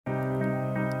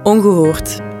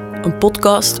Ongehoord, een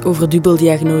podcast over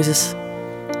dubbeldiagnoses.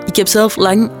 Ik heb zelf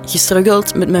lang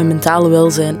gestruggeld met mijn mentale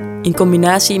welzijn, in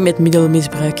combinatie met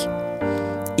middelenmisbruik.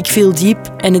 Ik viel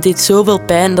diep en het deed zoveel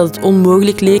pijn dat het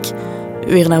onmogelijk leek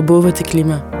weer naar boven te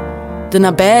klimmen. De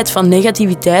nabijheid van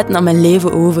negativiteit nam mijn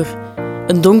leven over.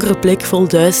 Een donkere plek vol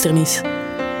duisternis.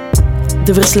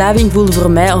 De verslaving voelde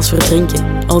voor mij als verdrinken,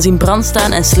 als in brand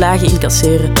staan en slagen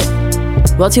incasseren.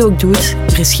 Wat je ook doet,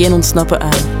 er is geen ontsnappen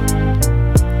aan.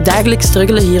 Dagelijks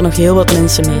struggelen hier nog heel wat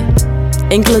mensen mee.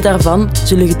 Enkele daarvan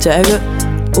zullen getuigen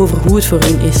over hoe het voor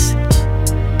hen is.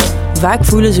 Vaak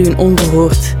voelen ze hun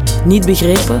ongehoord, niet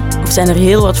begrepen of zijn er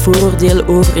heel wat vooroordelen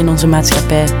over in onze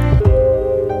maatschappij.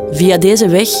 Via deze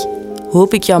weg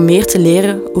hoop ik jou meer te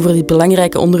leren over dit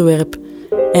belangrijke onderwerp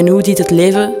en hoe dit het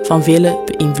leven van velen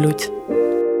beïnvloedt.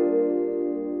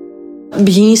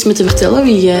 Begin eens met te vertellen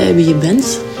wie je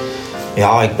bent.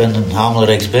 Ja, ik ben een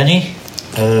Hamelrijks Benny.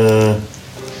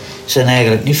 Ik ben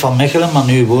eigenlijk niet van Mechelen, maar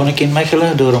nu woon ik in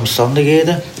Mechelen door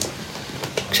omstandigheden.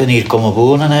 Ik ben hier komen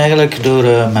wonen eigenlijk door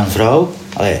mijn vrouw.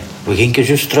 We gingen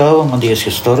juist trouwen, maar die is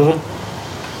gestorven.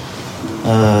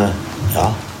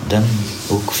 Dan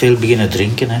ook veel beginnen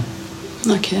drinken. Hè.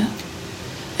 Oké.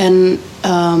 En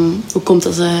hoe komt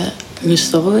dat ze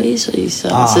gestorven is?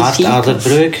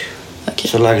 Hartaderbreuk. Okay.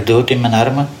 Ze lag dood in mijn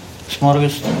armen, 's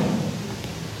morgens.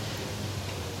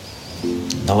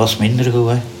 Dat was minder goed,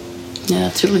 hè. Ja,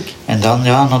 natuurlijk. En dan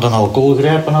naar de alcohol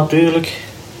grijpen natuurlijk.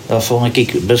 Dat vond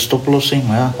ik de beste oplossing.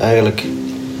 Maar ja, eigenlijk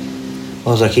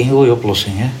was dat geen goede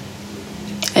oplossing. Hè.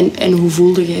 En hoe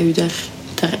voelde jij je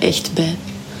daar echt bij?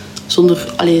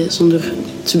 Zonder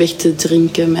weg te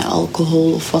drinken met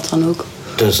alcohol of wat dan ook?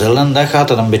 Dezelfde dag gaat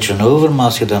het een beetje over, maar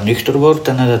als je dan nuchter wordt,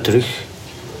 dan is het terug.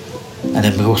 En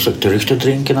dan begon ik terug te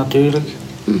drinken natuurlijk.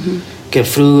 Mm-hmm. Ik heb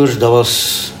vroeger, dat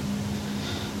was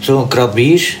zo'n krat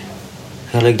bier,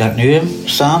 gelijk dat ik nu heb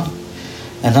staan.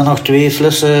 En dan nog 2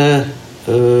 flessen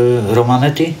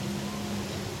Romanetti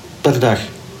per dag.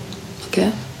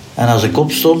 Okay. En als ik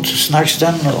opstond, 's nachts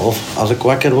dan, of als ik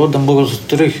wakker word, dan mogen ze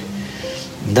terug.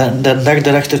 De dag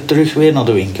daarachter terug weer naar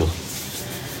de winkel.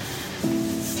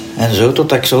 En zo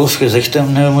tot ik zelf gezegd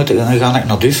heb, dan ga ik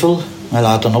naar Duffel, mij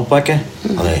laten oppakken.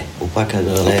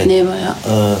 Opnemen, ja.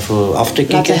 Voor af te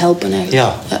kicken. Laten helpen eigenlijk.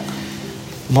 Ja.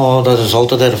 Maar dat is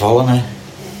altijd hervallen. Hè.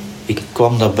 Ik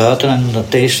kwam daar buiten en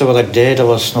het eerste wat ik deed, dat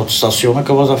was naar het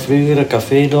stationnetje, was dat vroeger, een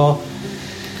café daar.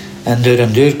 En door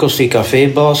een deur kost die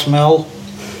cafébaas mij al.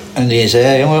 En die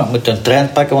zei, jongen, je moet een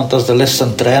trein pakken, want dat is de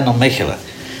laatste trein naar Mechelen.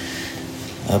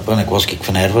 En ik was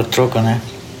van her vertrokken. Hè.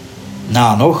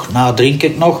 Na drink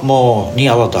ik nog, maar niet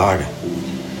alle dagen.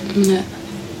 Nee.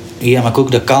 Hier heb ik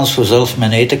ook de kans voor zelf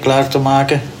mijn eten klaar te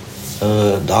maken.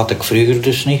 Dat had ik vroeger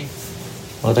dus niet,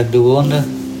 wat ik woonde.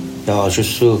 Ja,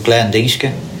 juist zo'n klein dingetje.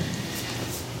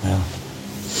 Ja.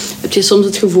 Heb je soms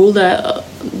het gevoel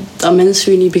dat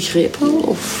mensen je niet begrepen?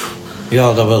 Of?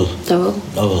 Ja, dat wel. Dat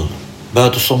wel?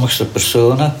 Buiten sommige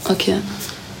personen. Oké.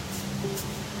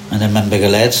 En in mijn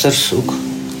begeleidsters ook.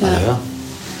 Ja.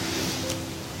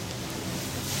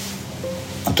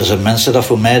 Want er zijn mensen dat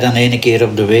voor mij dan 1 keer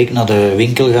op de week naar de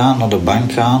winkel gaan, naar de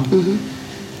bank gaan. Mm-hmm.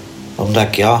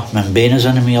 Omdat mijn benen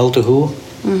zijn niet al te goed.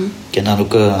 Mm-hmm. Ik heb dan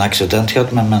ook een accident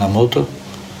gehad met mijn motor.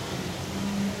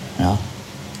 Ja.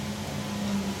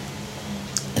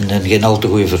 En dan geen al te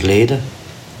goed verleden.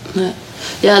 Nee.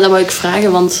 Ja, dat wou ik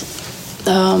vragen, want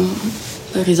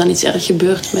er is dan iets erg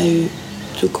gebeurd met uw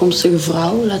toekomstige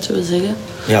vrouw, laten we zeggen.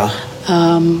 Ja.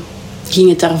 Ging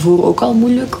het daarvoor ook al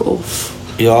moeilijk? Of?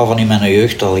 Ja, van in mijn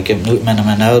jeugd al. Ik heb nooit met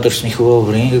mijn ouders niet goed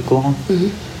overeengekomen.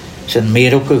 Mm-hmm. Ik ben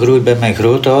meer opgegroeid bij mijn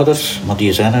grootouders, maar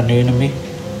die zijn er nu niet meer.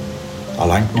 Al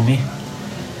lang niet meer.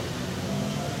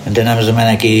 En dan hebben ze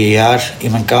mij een keer een jaar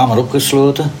in mijn kamer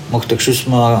opgesloten. Mocht ik juist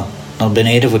maar naar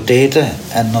beneden voor het eten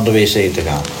en naar de wc te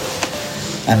gaan.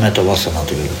 En met de wassen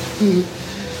natuurlijk. Mm-hmm.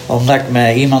 Omdat ik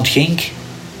met iemand ging,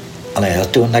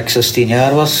 toen ik 16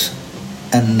 jaar was,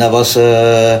 en dat was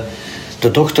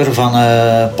de dochter van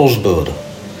postbode.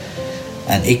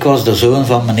 En ik was de zoon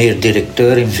van meneer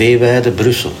directeur in Veeweide,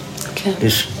 Brussel. Okay.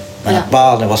 Dus mijn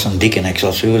pa, dat was een dikke, ik zal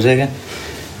het zo zeggen.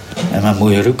 En mijn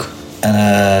moeder ook.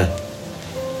 En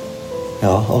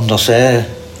omdat zij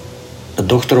de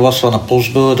dochter was van een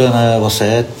postbode, was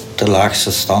zij de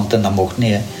laagste stand en dat mocht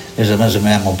niet. Hè. Dus dan hebben ze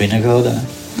mij maar binnengehouden.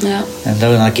 Hè. Ja. En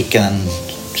dan had ik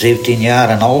 17 jaar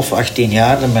en half, 18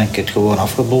 jaar, dan ben ik het gewoon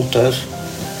afgebold thuis.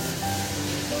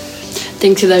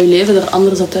 Denk je dat je leven er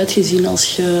anders had uitgezien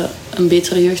als je een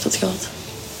betere jeugd had gehad?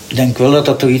 Ik denk wel dat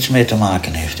dat er iets mee te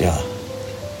maken heeft, ja.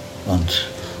 Want...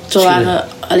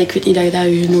 ik weet niet dat je dat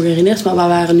je nog herinnert, maar wat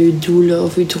waren uw doelen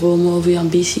of uw dromen of uw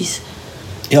ambities?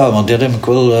 Ja, want dit heb ik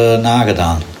wel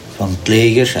nagedaan. van het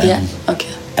leger. En, Ja, oké.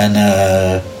 En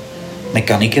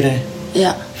mechanieker, hè.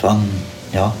 Ja, Van,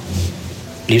 ja,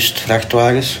 liefst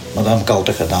vrachtwagens. Maar dat heb ik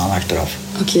altijd gedaan achteraf.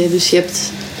 oké. Dus je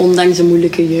hebt, ondanks een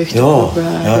moeilijke jeugd, Ja, voor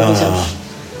ja. jezelf.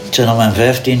 Ik ben op mijn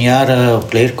 15 jaar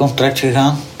op leercontract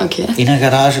gegaan. Oké. In een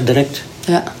garage direct.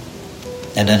 Ja.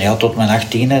 En dan ja, tot mijn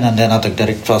 18e. En dan had ik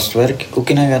direct vast werk. Ook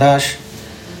in een garage.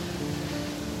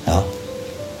 Ja.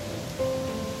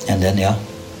 En dan ja.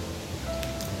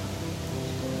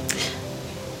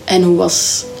 En hoe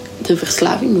was de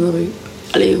verslaving voor u?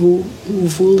 Allee, hoe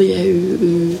voelde jij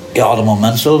u? Ja, de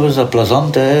moment zelf is dat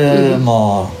plezant, hè.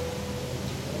 Maar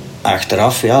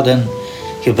achteraf, ja, dan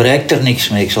je bereikt er niks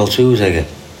mee, ik zal het zo zeggen.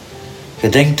 Je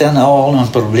denkt dan, oh, mijn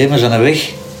problemen zijn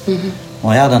weg.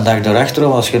 Maar ja, dan dag daarachter,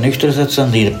 als je nuchter zit, zijn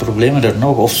die problemen er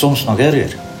nog, of soms nog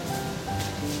erger.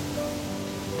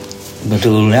 Ik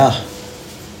bedoel, ja.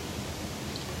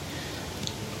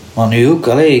 Maar nu ook,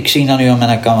 allee, ik zie dat nu aan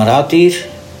mijn kameraad hier,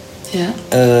 Ja.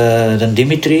 de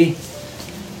Dimitri.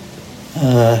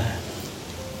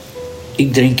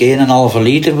 Ik drink 1,5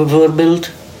 liter bijvoorbeeld.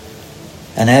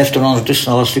 En hij heeft er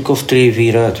ondertussen al een stuk of 3,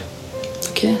 4 uit.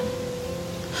 Oké.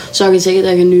 Zou je zeggen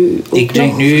dat je nu ook Ik drink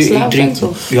nog nu, verslaafd ik drink,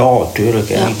 bent? Of? ja, tuurlijk.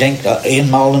 Ja. Ik denk dat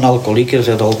eenmaal een alcoholieker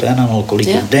zit altijd een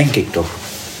alcoholieker, Ja. denk ik toch.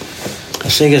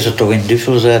 Dat zeggen ze toch in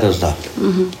Duffel, zeiden ze dat.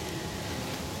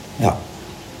 Ja.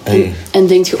 Hey. En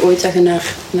denk je ooit dat je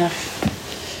naar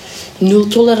nul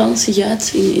tolerantie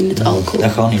gaat in het alcohol?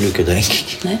 Dat gaat niet lukken, denk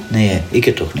ik. Nee? Nee, ik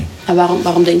het toch niet. En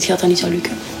waarom denk je dat dat niet zou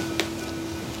lukken?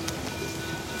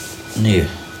 Nee.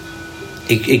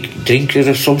 Ik drink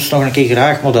er soms nog een keer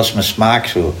graag, maar dat is mijn smaak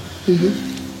zo.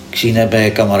 Ik zie dat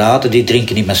bij kameraden, die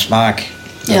drinken niet met smaak.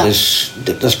 Ja.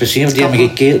 Dat is precies, kan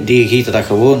die gieten dat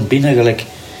gewoon binnen, gelijk,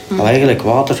 eigenlijk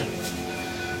water.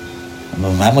 En bij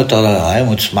mij moet dat, je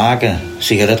moet smaken.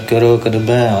 Sigaret roken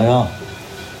erbij, ja.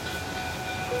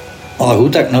 Maar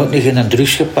goed, dat ik nooit niet in een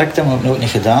drugs gepakt heb, heb ik nooit niet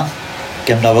gedaan. Ik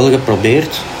heb dat wel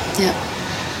geprobeerd. Ja.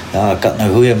 Ja, ik had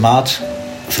een goede maat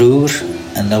vroeger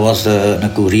en dat was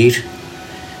een koerier.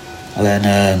 Alleen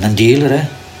een dealer, hè.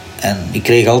 En ik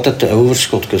kreeg altijd de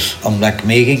overschotjes, omdat ik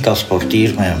meeging als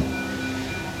portier met hem.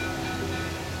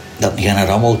 Dat ik geen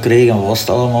rammel kreeg en wat was het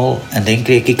allemaal. En dan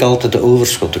kreeg ik altijd de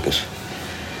overschotjes.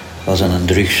 Dat was een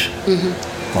drugs.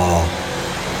 Maar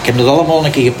ik heb dat allemaal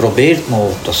een keer geprobeerd, maar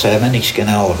dat zei mij niks, ik ken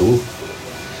al goed.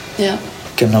 Ja.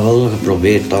 Ik heb dat wel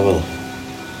geprobeerd, dat wel.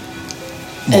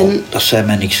 Maar En- dat zei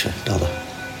mij niks, hè, dat.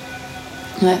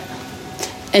 Nee.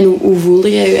 En hoe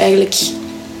voelde jij je eigenlijk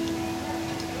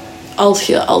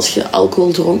als je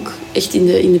alcohol dronk? Echt in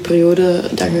de periode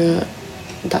dat je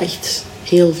dat echt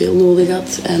heel veel nodig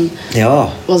had. En Ja.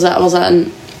 was dat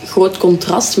een groot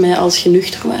contrast met als je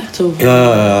nuchter waart? Of?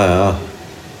 Ja.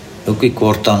 Ook ik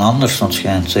word dan anders, want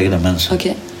schijnt, zeggen de mensen.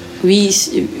 Oké.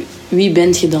 Wie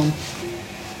bent je dan?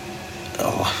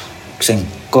 Ja, ik ben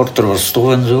korter van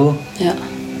stof en zo. Ja,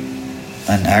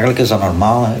 En eigenlijk is dat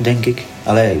normaal, hè, denk ik.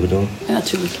 Allee, ik bedoel. ja,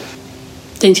 tuurlijk.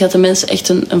 Denk je dat de mensen echt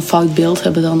een fout beeld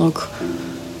hebben dan ook?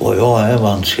 Oh ja, hè,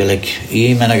 want gelijk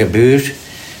hier met een gebuur,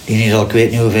 die is al ik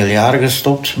weet niet hoeveel jaar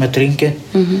gestopt met drinken.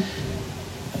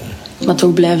 Maar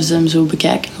toch blijven ze hem zo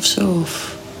bekijken of zo?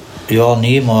 Of? Ja,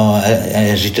 nee, maar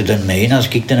hij zit er dan mee in als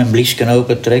ik dan een blikje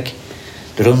open trek.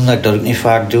 Daarom dat ik dat ook niet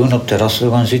vaak doe, op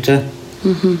terrassen gaan zitten.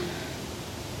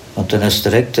 Want dan is het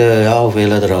direct,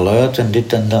 hoeveel er al uit en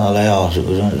dit en dat. Allee, ja, zo.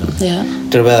 Ja.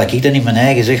 Terwijl ik dan in mijn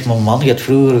eigen zeg, mijn man, je hebt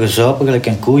vroeger gezuipen gelijk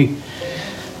een koei.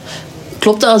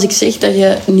 Klopt het als ik zeg dat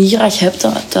je niet graag hebt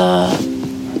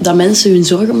dat mensen hun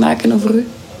zorgen maken over u?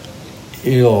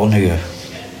 Ja, nee.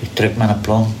 Ik trek met een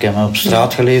plan. Ik heb op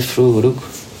straat geleefd vroeger ook.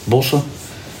 Bossen.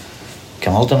 Ik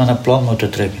heb altijd met een plan moeten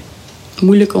trekken.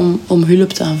 Moeilijk om hulp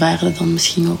te aanvaarden dan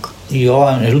misschien ook.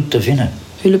 Ja, en hulp te vinden.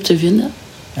 Hulp te vinden.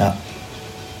 Ja.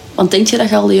 Want denk je dat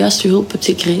je al de juiste hulp hebt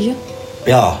gekregen?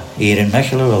 Ja, hier in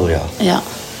Mechelen wel, ja. Ja.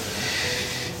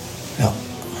 Ja.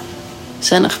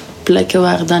 Zijn er plekken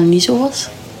waar dat niet zo was?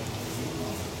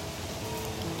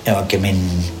 Ja, ik heb in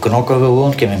Knokke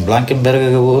gewoond, ik heb in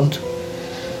Blankenbergen gewoond.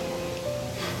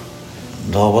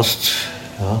 Daar was het,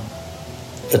 ja.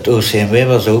 Het OCMW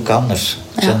was ook anders.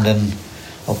 We zijn dan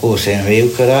op OCMW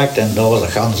ook geraakt en daar was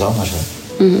het ganz anders.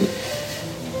 Hè.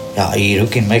 Ja, hier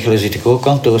ook in Mechelen zit ik ook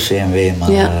aan het OCMW,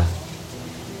 maar... Ja.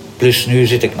 Plus nu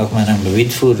zit ik nog met een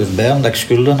bewindvoerder bij, omdat ik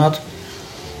schulden had.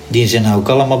 Die zijn ook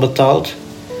allemaal betaald.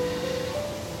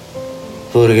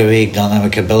 Vorige week dan heb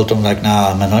ik gebeld omdat ik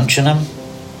naar mijn hondje heb.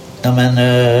 Naar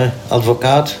mijn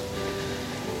advocaat.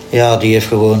 Ja, die heeft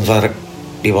gewoon...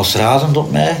 Die was razend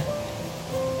op mij.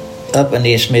 Up, en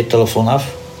die smeet de telefoon af.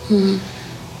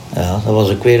 Ja, dat was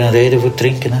ook weer een reden voor het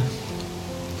drinken. Hè.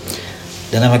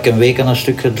 Dan heb ik een week aan een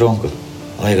stuk gedronken.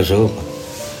 Allee, zo.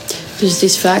 Dus het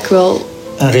is vaak wel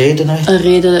Een reden, hè. een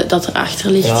reden dat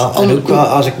erachter ligt. Ja, en ook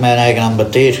als ik mijn eigen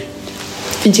ambeteer.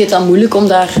 Vind je het dan moeilijk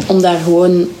om daar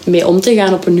gewoon mee om te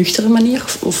gaan op een nuchtere manier?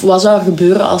 Of wat zou er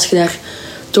gebeuren als je daar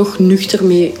toch nuchter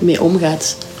mee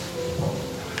omgaat?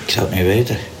 Ik zou het niet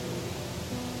weten.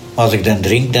 Maar als ik dan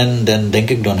drink, dan denk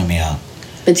ik er niet meer aan.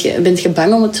 Bent je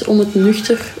bang om het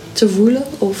nuchter te voelen?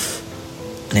 Of?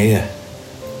 Nee.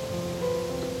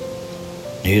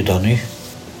 Nee, dat niet.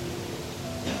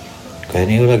 Ik weet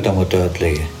niet hoe ik dat moet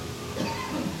uitleggen.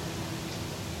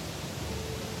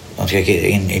 Want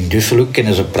in Duffelhoek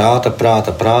kunnen ze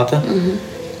praten. Mm-hmm.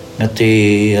 Met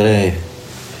die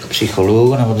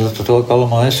psychologen en wat dat ook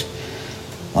allemaal is.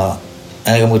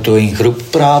 En je moet ook in groep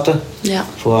praten. Ja.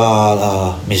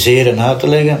 Voor misère uit te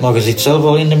leggen. Maar je zit zelf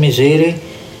al in de miserie.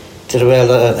 Terwijl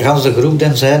de groep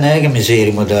dan zijn eigen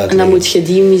miserie moet uitleggen. En dan moet je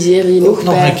die miserie ook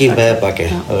nog een keer bijpakken.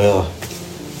 Ja.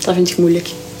 Dat vind je moeilijk.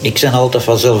 Ik ben altijd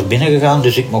vanzelf binnengegaan,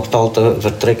 dus ik mocht altijd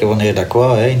vertrekken wanneer dat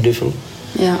kwam in Duffel.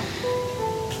 Ja.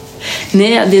 Nee,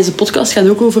 ja, deze podcast gaat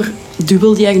ook over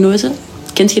dubbeldiagnose.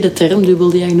 Kent je de term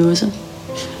dubbeldiagnose?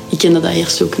 Ik kende dat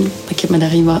eerst ook niet. Ik heb me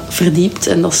daarin wat verdiept.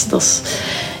 En dat is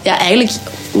ja, eigenlijk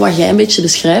wat jij een beetje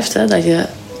beschrijft. Hè, dat je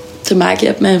te maken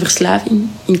hebt met een verslaving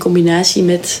in combinatie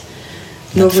met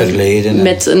verleden.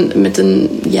 Met een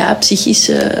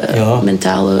psychische,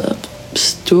 mentale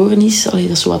stoornis. Allee,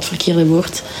 dat is zo wat het verkeerde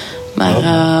woord.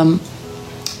 Maar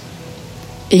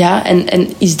en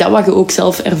is dat wat je ook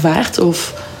zelf ervaart?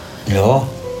 Of? Ja.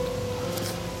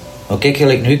 Maar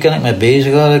kijk, nu kan ik me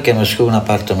bezighouden. Ik heb een schoon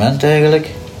appartement eigenlijk.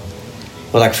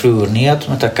 Wat ik vroeger niet had,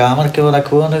 met dat kamertje waar ik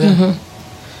woonde. Mm-hmm.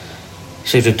 Ik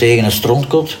zit er tegen een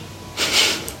strontkot.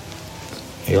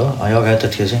 Ja, je hebt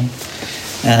het gezien.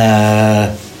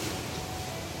 En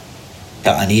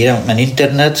hier met mijn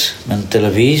internet, mijn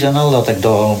televisie en al, dat ik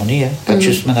dat allemaal niet. Hè. Ik had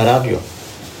juist met een radio.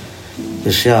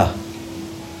 Dus ja.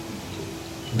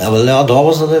 Dat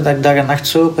was dat ik dag en nacht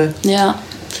soep. Hè. Ja.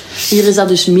 Hier is dat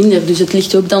dus minder. Dus het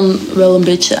ligt ook dan wel een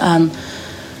beetje aan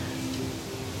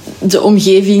de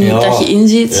omgeving dat je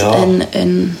inzit. Ja.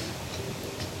 En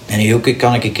hier ook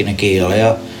kan ik een keer.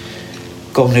 Ik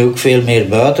kom nu ook veel meer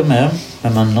buiten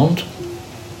met mijn hond.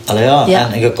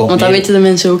 En je komt want dat weten de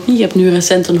mensen ook niet. Je hebt nu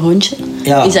recent een hondje.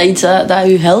 Ja. Is dat iets dat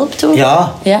u helpt? Ook?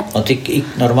 Ja, want ik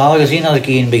normaal gezien, als ik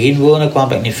hier in het begin woonde,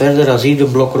 kwam ik niet verder dan hier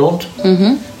een blok rond.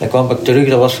 Mm-hmm. Dan kwam ik terug,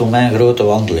 dat was voor mij een grote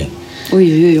wandeling.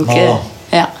 Oei, oké.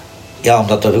 Ja,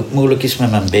 omdat dat ook moeilijk is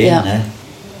met mijn benen. Ja. Hè.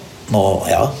 Maar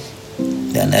ja.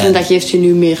 En dat geeft u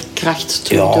nu meer kracht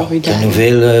door uw ik heb dagen. er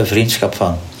veel vriendschap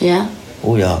van. Ja.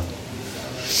 O ja.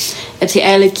 Heb je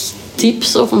eigenlijk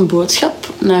tips of een boodschap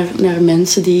naar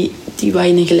mensen die wat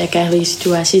in een gelijkaardige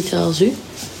situatie zitten als u?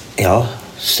 Ja,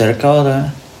 sterk houden. Hè.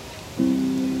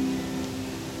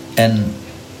 En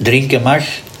drinken mag,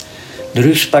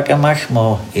 drugs pakken mag,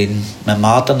 maar met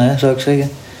maten, hè, zou ik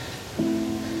zeggen.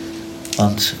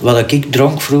 Want wat ik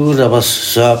dronk vroeger, dat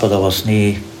was zuipen, dat was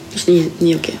niet... Dat is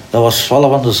niet oké. Dat was vallen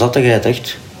van de zattigheid,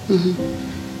 echt. Mm-hmm.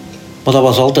 Maar dat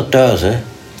was altijd thuis, hè,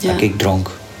 Ja. dat ik dronk.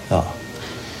 Ja.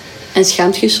 En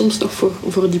schaamt je soms nog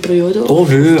voor die periode? Oh,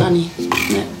 nee. Of dat niet?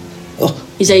 Nee. Oh,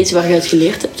 Is dat iets waar je uit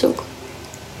geleerd hebt ook?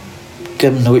 ik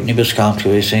heb me nooit niet beschaamd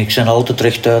geweest. Ik ben altijd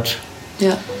rechtuit.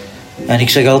 Ja. En ik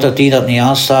zeg altijd, die dat niet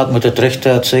aanstaat, moet het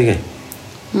rechtuit zeggen.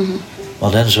 Mm-hmm.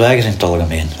 Maar dan zwijgen ze in het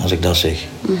algemeen, als ik dat zeg.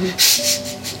 Mm-hmm.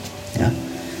 Ja.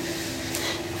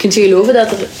 Kunt je geloven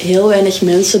dat er heel weinig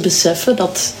mensen beseffen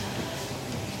dat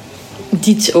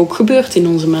dit ook gebeurt in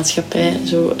onze maatschappij?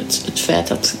 Zo het feit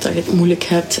dat je het moeilijk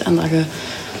hebt en dat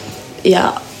je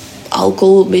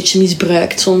alcohol een beetje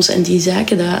misbruikt soms en die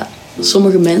zaken. Dat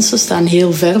sommige mensen staan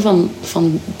heel ver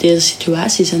van deze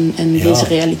situaties en deze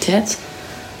realiteit.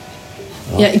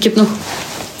 Ja, ik heb nog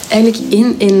eigenlijk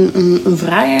een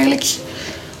vraag eigenlijk.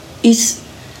 Is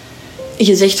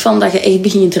je zegt van dat je echt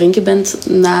begint drinken bent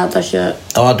nadat je...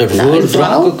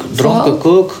 Daarvoor dronk ik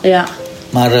ook. Ja.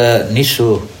 Maar niet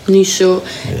zo. Niet zo.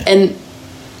 Nee. En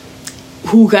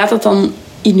hoe gaat dat dan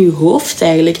in je hoofd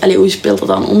eigenlijk? Allee, hoe speelt dat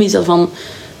dan om? Is dat van...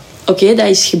 Oké, dat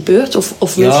is gebeurd.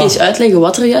 Of wil je eens uitleggen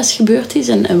wat er juist gebeurd is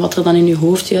en wat er dan in je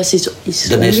hoofd juist is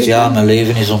Dan is het, mijn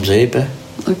leven is om zeep.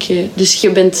 Oké, dus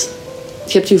je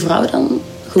hebt je vrouw dan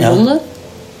gevonden? Ja.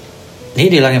 Nee,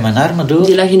 die lag in mijn armen door.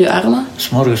 Die lag in je armen? 's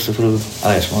morgens te vroeg.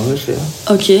 Ah ja, 's morgens,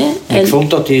 ja. Oké. Ik vond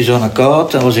dat hij zo'n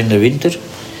koud, dat was in de winter.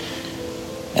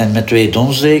 En met 2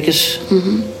 donsdekens.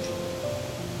 Mm-hmm.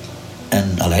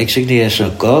 En ik zeg, die is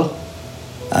zo koud.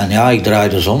 En ja, ik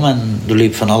draaide dus om en er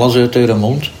liep van alles uit haar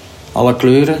mond. Alle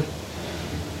kleuren.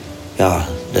 Ja,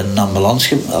 de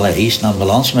ambulance, eerst een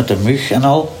ambulance met de mug en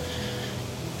al.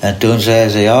 En toen zei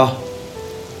ze,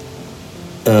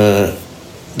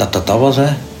 dat was, hè.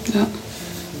 Ja.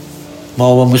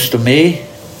 Maar we moesten mee.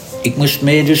 Ik moest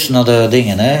mee dus naar de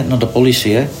dingen, hè, naar de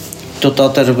politie, hè.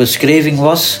 Totdat er een beschrijving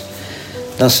was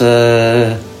dat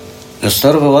ze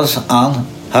gestorven was aan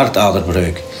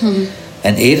hartaderbreuk.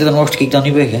 En eerder mocht ik dan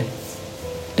niet weg, hè.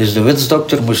 Dus de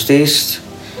wetsdokter moest eerst...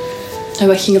 En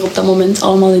wat ging er op dat moment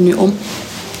allemaal in u om?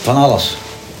 Van alles.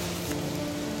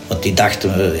 Want die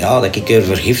dachten ja, dat ik er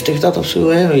vergiftigd had of zo,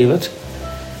 hè, weet je wat.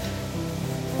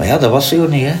 Maar ja, dat was zo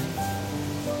niet, hè.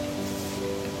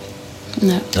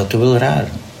 Nee. Dat is wel raar.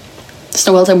 Dat is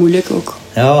nog altijd moeilijk ook.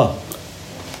 Ja.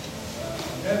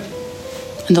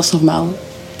 En dat is normaal.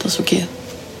 Dat is oké.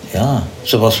 Ja,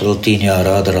 ze was wel 10 jaar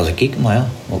ouder dan ik, maar ja,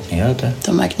 maakt niet uit, hè.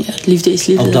 Dat maakt niet uit. Liefde is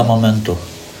liefde. Op dat moment toch.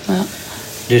 Ja.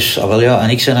 Dus, wel ja, en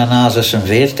ik ben daarna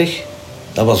 46.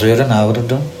 Dat was weer een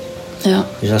ouderdom. Ja.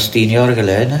 Dus dat is 10 jaar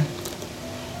geleden.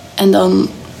 En dan...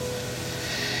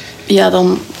 Ja,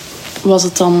 dan was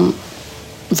het dan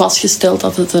vastgesteld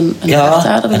dat het een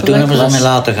hartaderbreuk was. En toen hebben ze mij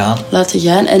laten gaan. Laten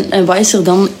gaan. En wat is er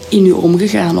dan in u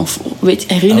omgegaan? Of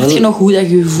herinnert je nog hoe dat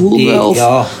je voelde?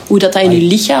 Of hoe dat in je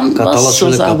lichaam was?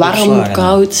 Was dat warm,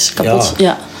 koud, kapot?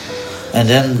 Ja. En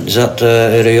dan zat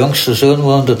haar jongste zoon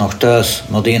woonde nog thuis.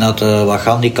 Maar die had wat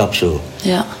handicap zo.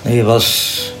 Ja. Die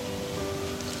was...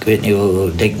 Ik weet niet,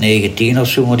 ik denk 19 of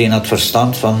zo. Maar die had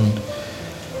verstand van...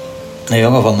 Een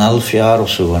jongen van 11 jaar of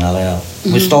zo. Ja.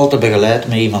 Moest altijd begeleid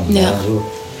met iemand. Ja. En,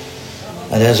 zo.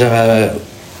 En dan zijn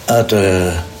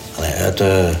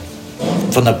we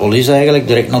van de politie eigenlijk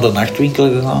direct naar de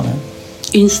nachtwinkel gegaan. Hè.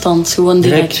 Instant, gewoon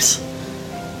direct.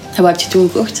 En wat heb je toen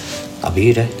gekocht?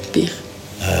 Bier, hè. Bier.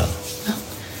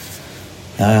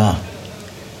 Ja.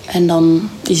 En dan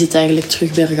is het eigenlijk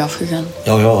terug bergaf gegaan.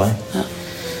 Ja, hè. Ja.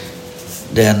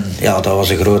 Dan, dat was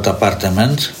een groot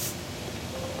appartement.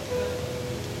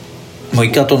 Maar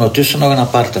ik had ondertussen nog een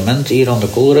appartement hier aan de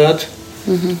Koolruit.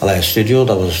 Een studio,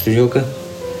 dat was een studioke.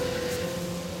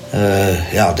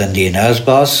 Dan die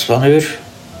huisbaas van u.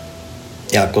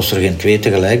 Ja, kost er geen 2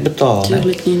 tegelijk betalen.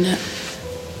 Tuurlijk niet, hè.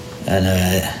 En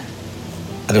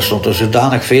er stond er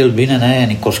zodanig veel binnen, hè, en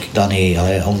ik kost dat niet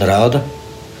onderhouden.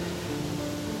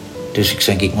 Dus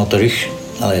ik moet terug.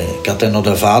 Ik had dan naar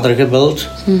de vader gebeld.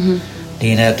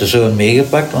 Die heeft de zoon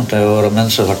meegepakt, want hij waren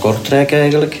mensen van Kortrijk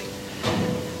eigenlijk.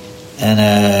 En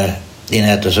die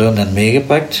heeft de zoon dan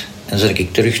meegepakt. En ben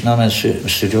ik terug naar mijn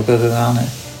studio gegaan. Hè.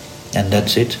 En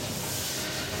that's it.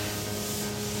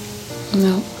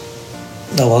 Nou.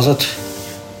 Dat was het.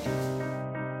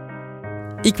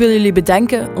 Ik wil jullie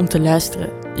bedanken om te luisteren.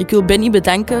 Ik wil Benny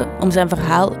bedanken om zijn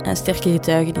verhaal en sterke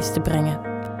getuigenis te brengen.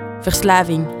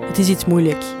 Verslaving, het is iets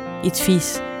moeilijk, iets vies.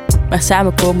 Maar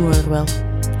samen komen we er wel.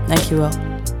 Dankjewel.